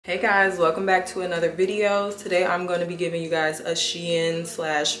Hey guys, welcome back to another video. Today I'm going to be giving you guys a SHEIN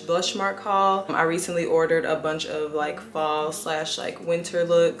slash BLUSHMARK haul. I recently ordered a bunch of like fall slash like winter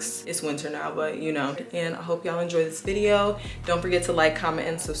looks. It's winter now, but you know. And I hope y'all enjoy this video. Don't forget to like, comment,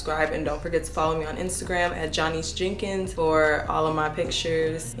 and subscribe. And don't forget to follow me on Instagram at Johnny's Jenkins for all of my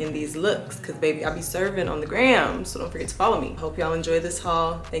pictures in these looks. Cause baby, I be serving on the gram. So don't forget to follow me. Hope y'all enjoy this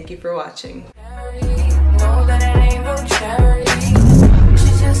haul. Thank you for watching.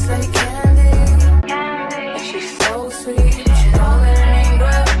 Just like candy, and she's so sweet. She know that it ain't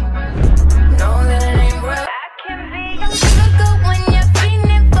real, know that it ain't real. I can be your sugar when you're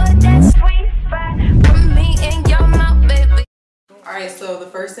feeling for that sweet spot. From me and your mouth, baby. Alright, so the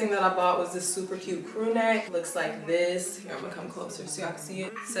first thing that I bought was this super cute crew neck. Looks like this. Here, I'm gonna come closer so y'all can see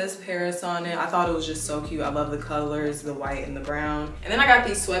it. It says Paris on it. I thought it was just so cute. I love the colors, the white and the brown. And then I got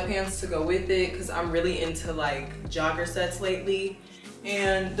these sweatpants to go with it because I'm really into like jogger sets lately.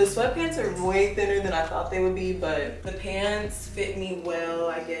 And the sweatpants are way thinner than I thought they would be, but the pants fit me well,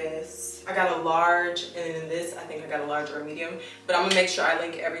 I guess. I got a large, and then in this, I think I got a large or a medium. But I'm gonna make sure I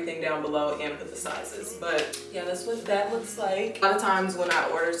link everything down below and put the sizes. But yeah, that's what that looks like. A lot of times when I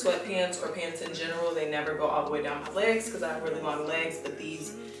order sweatpants or pants in general, they never go all the way down my legs because I have really long legs, but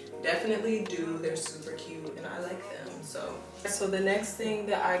these definitely do. They're super cute and I like them. So the next thing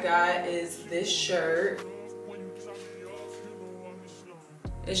that I got is this shirt.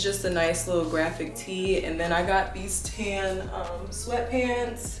 It's just a nice little graphic tee, and then I got these tan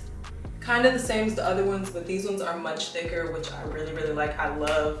sweatpants, kind of the same as the other ones, but these ones are much thicker, which I really like. I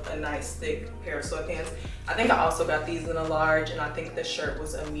love a nice thick pair of sweatpants. I think I also got these in a large, and I think the shirt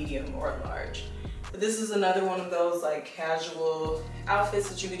was a medium or a large. But this is another one of those like casual outfits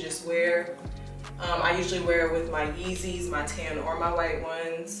that you could just wear. I usually wear it with my Yeezys, my tan or my white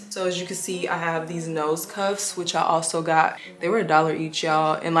ones. So as you can see, I have these nose cuffs, which I also got. They were $1 each,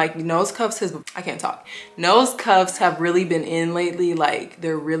 y'all. And like nose cuffs Nose cuffs have really been in lately. Like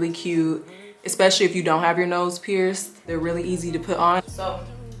they're really cute, especially if you don't have your nose pierced. They're really easy to put on. So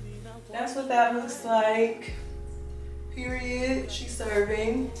that's what that looks like. Period. She's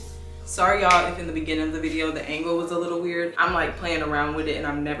serving. Sorry y'all if in the beginning of the video the angle was a little weird. I'm like playing around with it and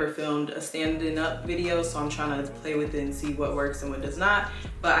I've never filmed a standing up video, so I'm trying to play with it and see what works and what does not.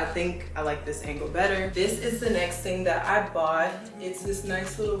 But I think I like this angle better. This is the next thing that I bought. It's this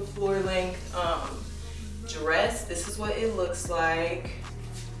nice little floor length dress. This is what it looks like.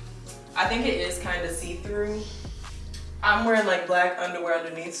 I think it is kind of see-through. I'm wearing like black underwear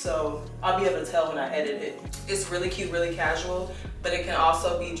underneath, so I'll be able to tell when I edit it. It's really cute, really casual, but it can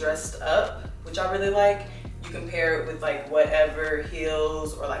also be dressed up, which I really like. You can pair it with like whatever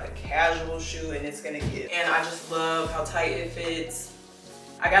heels or like a casual shoe and it's gonna get. And I just love how tight it fits.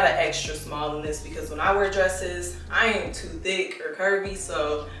 I got an extra small in this because when I wear dresses, I ain't too thick or curvy,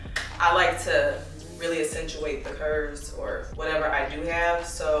 so I like to really accentuate the curves or whatever I do have.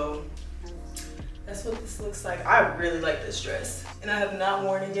 So that's what this looks like. I really like this dress and I have not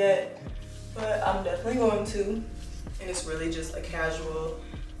worn it yet, but I'm definitely going to. And it's really just a casual,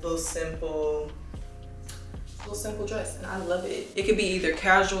 little simple dress and I love it. It could be either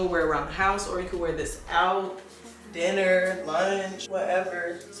casual, wear around the house, or you could wear this out, dinner, lunch,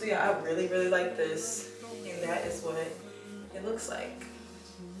 whatever. So yeah, I really like this, and that is what it looks like.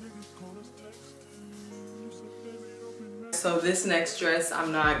 So this next dress,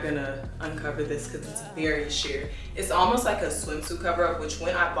 I'm not gonna uncover this because it's very sheer. It's almost like a swimsuit cover up, which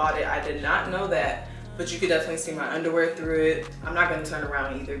when I bought it, I did not know that, but you could definitely see my underwear through it. I'm not gonna turn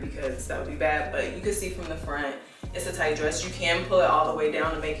around either because that would be bad, but you can see from the front, it's a tight dress. You can pull it all the way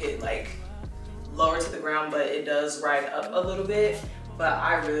down to make it like lower to the ground, but it does ride up a little bit, but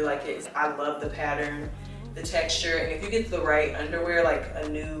I really like it. I love the pattern, the texture, and if you get the right underwear, like a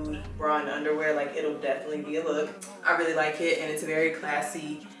nude bra and underwear, like it'll definitely be a look. I really like it, and it's very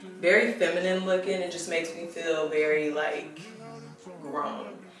classy, very feminine looking. It just makes me feel very like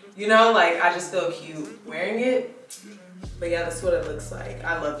grown, you know, like I just feel cute wearing it. But yeah, that's what it looks like.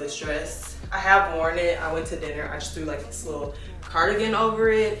 I love this dress. I have worn it. I went to dinner. I just threw like this little cardigan over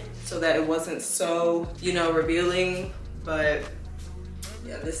it so that it wasn't so, you know, revealing. But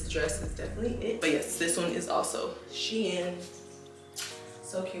yeah, this dress is definitely it. But yes, this one is also SHEIN.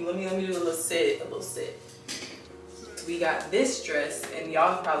 So cute. Let me do a little sit. So we got this dress, and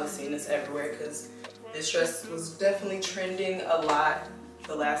y'all have probably seen this everywhere because this dress was definitely trending a lot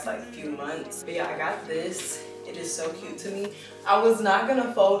the last like few months. But yeah, I got this. It is so cute to me. I was not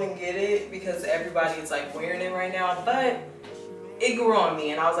gonna fold and get it because everybody is like wearing it right now, but it grew on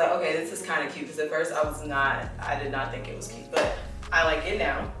me and I was like, okay, this is kind of cute, because at first I did not think it was cute, but I like it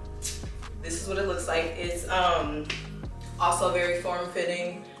now. This is what it looks like. It's Also very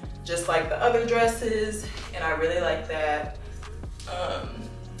form-fitting, just like the other dresses, and I really like that.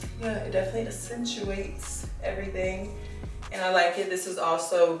 Yeah, it definitely accentuates everything, and I like it. This is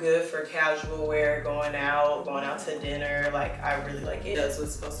also good for casual wear, going out to dinner. Like, I really like it. It does what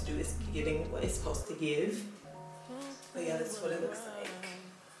it's supposed to do. It's giving what it's supposed to give. But yeah, this is what it looks like.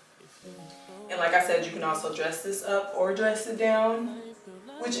 And like I said, you can also dress this up or dress it down,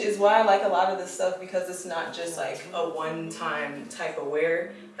 which is why I like a lot of this stuff, because it's not just like a one-time type of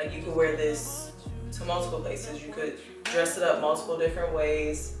wear. Like, you could wear this to multiple places. You could dress it up multiple different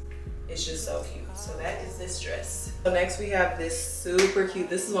ways. It's just so cute. So that is this dress. So next we have this super cute,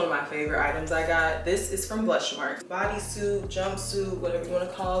 this is one of my favorite items I got. This is from BLUSHMARK. Bodysuit, jumpsuit, whatever you want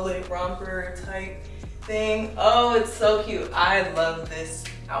to call it, romper type thing. Oh, it's so cute. I love this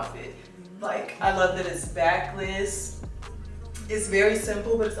outfit. Like, I love that it's backless. It's very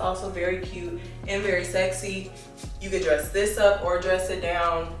simple, but it's also very cute and very sexy. You could dress this up or dress it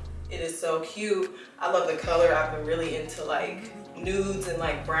down. It is so cute. I love the color. I've been really into like nudes and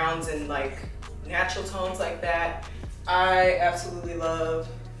like browns and like natural tones like that. I absolutely love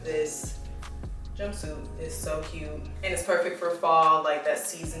this jumpsuit. It's so cute, and it's perfect for fall, like that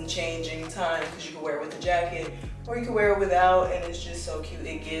season changing time, because you can wear it with a jacket or you can wear it without, and it's just so cute.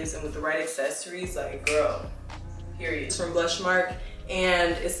 It gives, and with the right accessories, like, girl, period. It's from BLUSHMARK,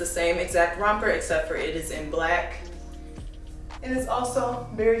 and it's the same exact romper except for it is in black, and it's also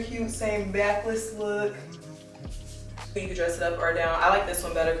very cute. Same backless look. You can dress it up or down. I like this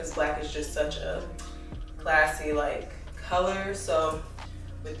one better because black is just such a classy like color. So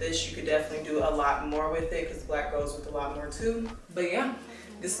with this, you could definitely do a lot more with it because black goes with a lot more too. But yeah,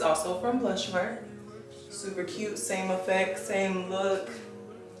 this is also from BLUSHMARK. Super cute, same effect, same look.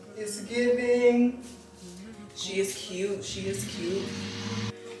 It's giving. She is cute, she is cute.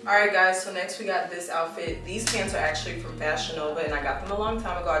 Alright guys, so next we got this outfit. These pants are actually from Fashion Nova, and I got them a long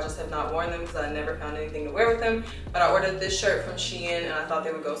time ago. I just have not worn them because I never found anything to wear with them. But I ordered this shirt from SHEIN, and I thought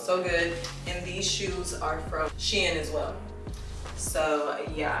they would go so good. And these shoes are from SHEIN as well. So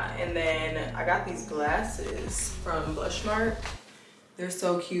yeah, and then I got these glasses from BLUSHMARK. They're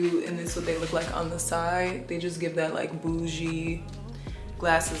so cute, and this is what they look like on the side. They just give that like bougie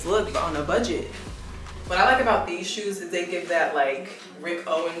glasses look, but on a budget. What I like about these shoes is they give that like Rick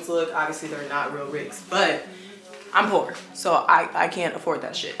Owens look. Obviously they're not real Ricks, but I'm poor, so I can't afford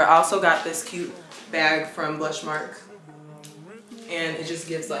that shit. I also got this cute bag from BLUSHMARK, and it just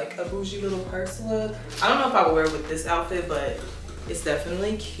gives like a bougie little purse look. I don't know if I would wear it with this outfit, but it's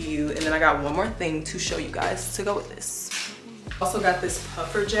definitely cute. And then I got one more thing to show you guys to go with this. Also got this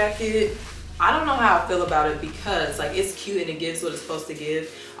puffer jacket. I don't know how I feel about it because like it's cute and it gives what it's supposed to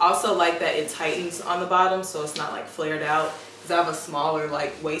give. I also like that it tightens on the bottom so it's not like flared out, because I have a smaller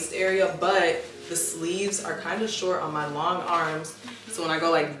like waist area, but the sleeves are kind of short on my long arms. So when I go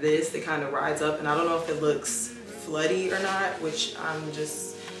like this, it kind of rides up, and I don't know if it looks floody or not, which I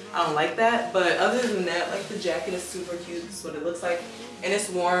don't like that. But other than that, like the jacket is super cute. This is what it looks like. And it's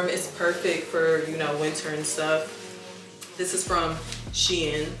warm, it's perfect for, you know, winter and stuff. This is from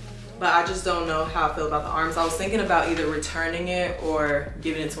SHEIN. But I just don't know how I feel about the arms. I was thinking about either returning it or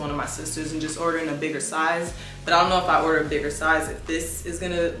giving it to one of my sisters and just ordering a bigger size. But I don't know if I order a bigger size, if this is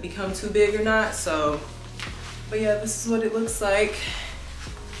gonna become too big or not. So, but yeah, this is what it looks like.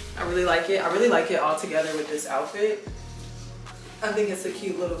 I really like it. I really like it all together with this outfit. I think it's a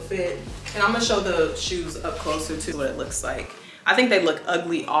cute little fit. And I'm gonna show the shoes up closer to what it looks like. I think they look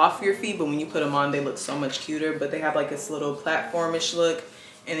ugly off your feet, but when you put them on, they look so much cuter. But they have like this little platformish look.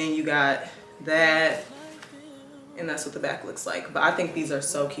 And then you got that, and that's what the back looks like. But I think these are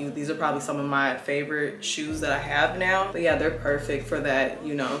so cute. These are probably some of my favorite shoes that I have now. But yeah, they're perfect for that,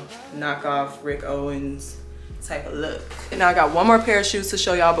 you know, knockoff Rick Owens type of look. And now I got one more pair of shoes to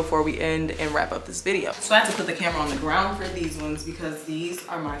show y'all before we end and wrap up this video. So I had to put the camera on the ground for these ones because these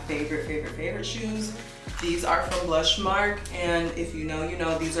are my favorite shoes. These are from BLUSHMARK, and if you know, you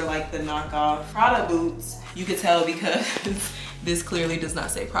know, these are like the knockoff Prada boots. You could tell because this clearly does not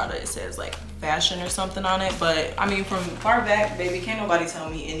say Prada. It says like fashion or something on it. But I mean, from far back, baby, can't nobody tell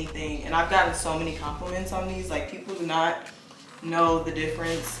me anything. And I've gotten so many compliments on these. Like, people do not know the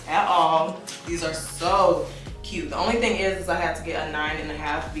difference at all. These are so cute. The only thing is I had to get a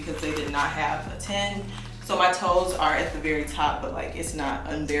 9.5 because they did not have a 10. So my toes are at the very top, but like it's not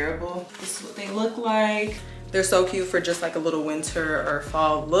unbearable. This is what they look like. They're so cute for just like a little winter or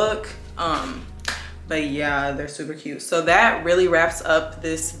fall look. But yeah, they're super cute. So that really wraps up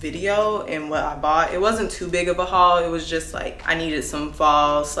this video and what I bought. It wasn't too big of a haul. It was just like I needed some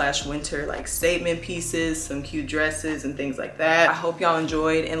fall / winter like statement pieces, some cute dresses and things like that. I hope y'all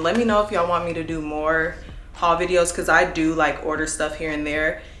enjoyed, and let me know if y'all want me to do more haul videos because I do like order stuff here and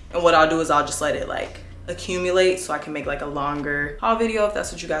there, and what I'll do is I'll just let it like accumulate so I can make like a longer haul video if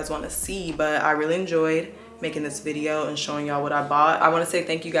that's what you guys want to see. But I really enjoyed making this video and showing y'all what I bought. I want to say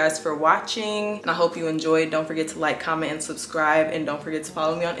thank you guys for watching, and I hope you enjoyed. Don't forget to like, comment, and subscribe, and don't forget to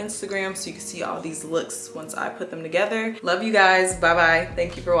follow me on Instagram so you can see all these looks once I put them together. Love you guys. Bye bye.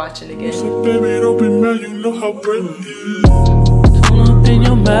 Thank you for watching again. So baby, don't be mad, you know how pretty it is. Turn up in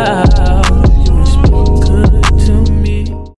your mouth.